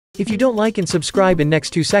If you don't like and subscribe in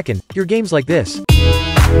next 2 seconds, your games like this.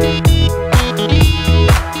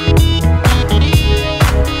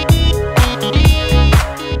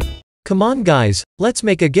 Come on guys, let's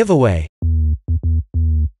make a giveaway.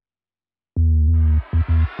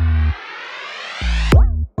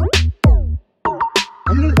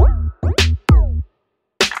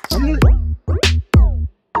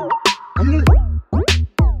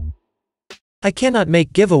 I cannot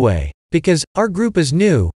make giveaway, because our group is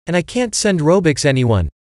new, and I can't send Robux anyone.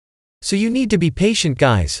 So you need to be patient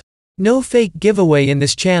guys. No fake giveaway in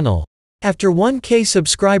this channel. After 1K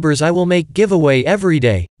subscribers I will make giveaway every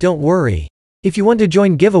day, don't worry. If you want to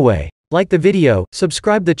join giveaway, like the video,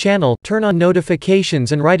 subscribe the channel, turn on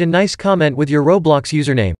notifications and write a nice comment with your Roblox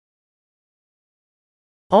username.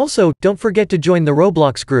 Also, don't forget to join the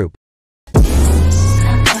Roblox group.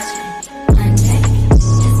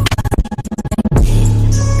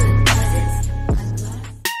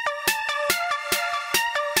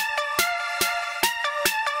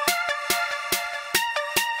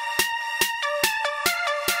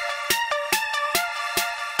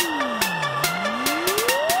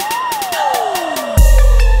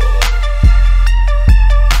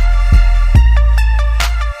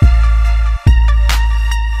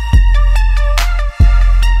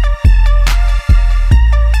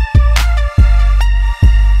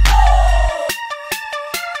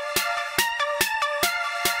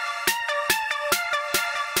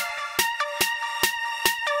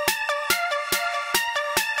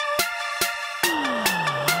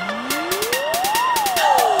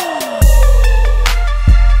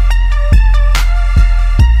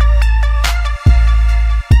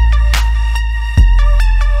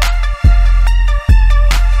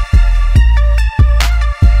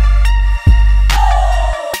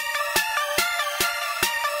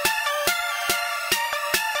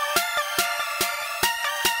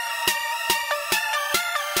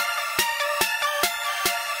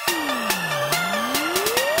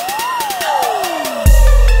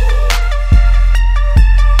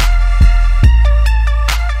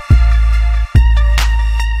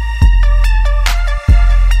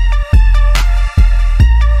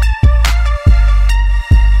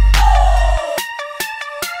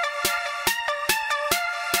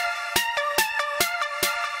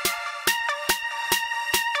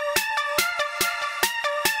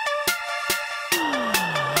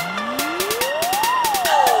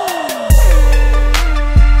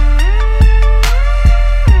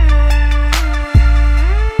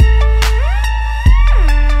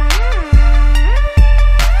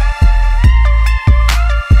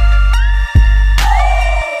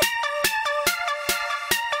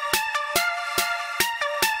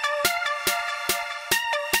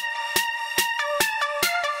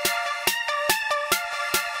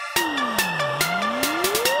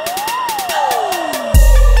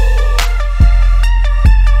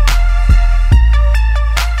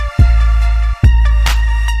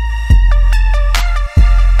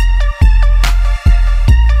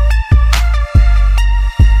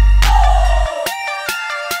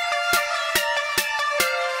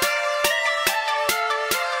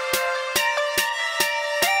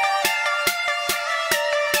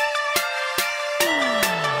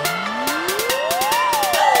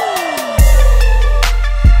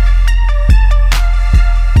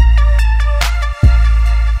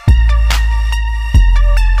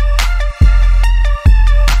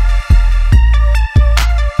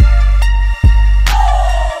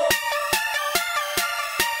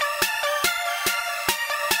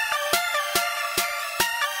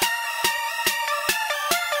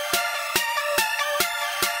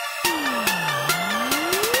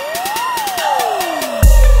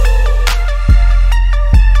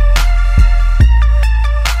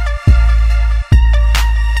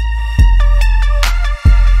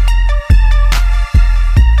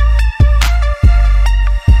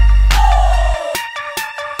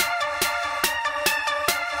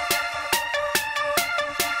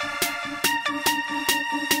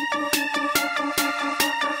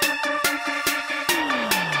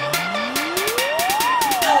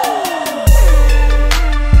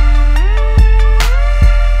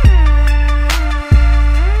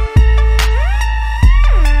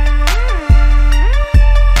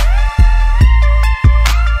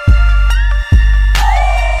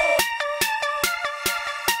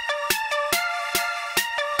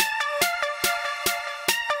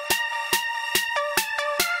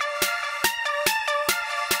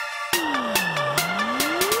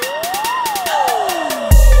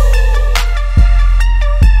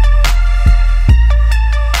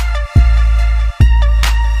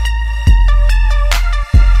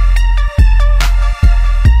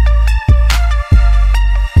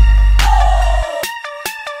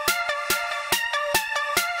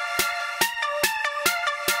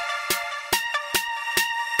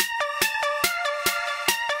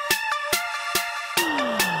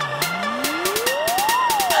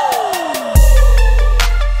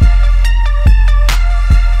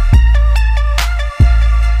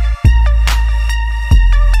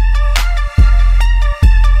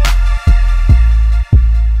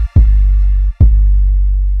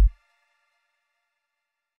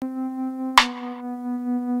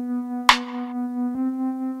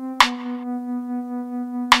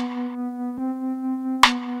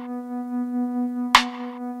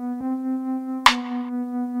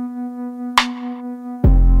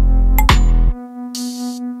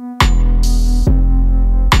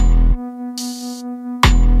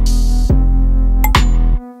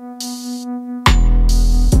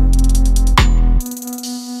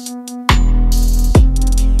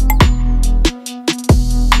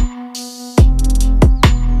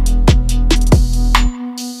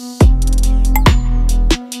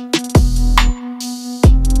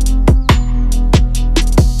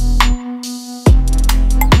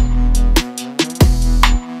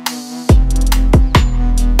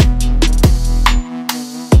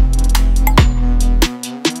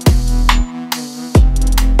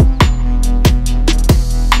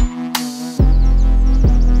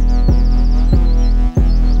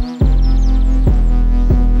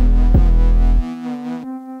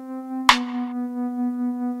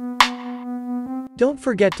 Don't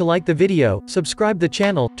forget to like the video, subscribe the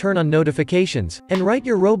channel, turn on notifications, and write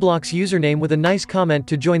your Roblox username with a nice comment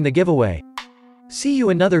to join the giveaway. See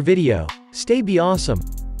you another video. Stay be awesome.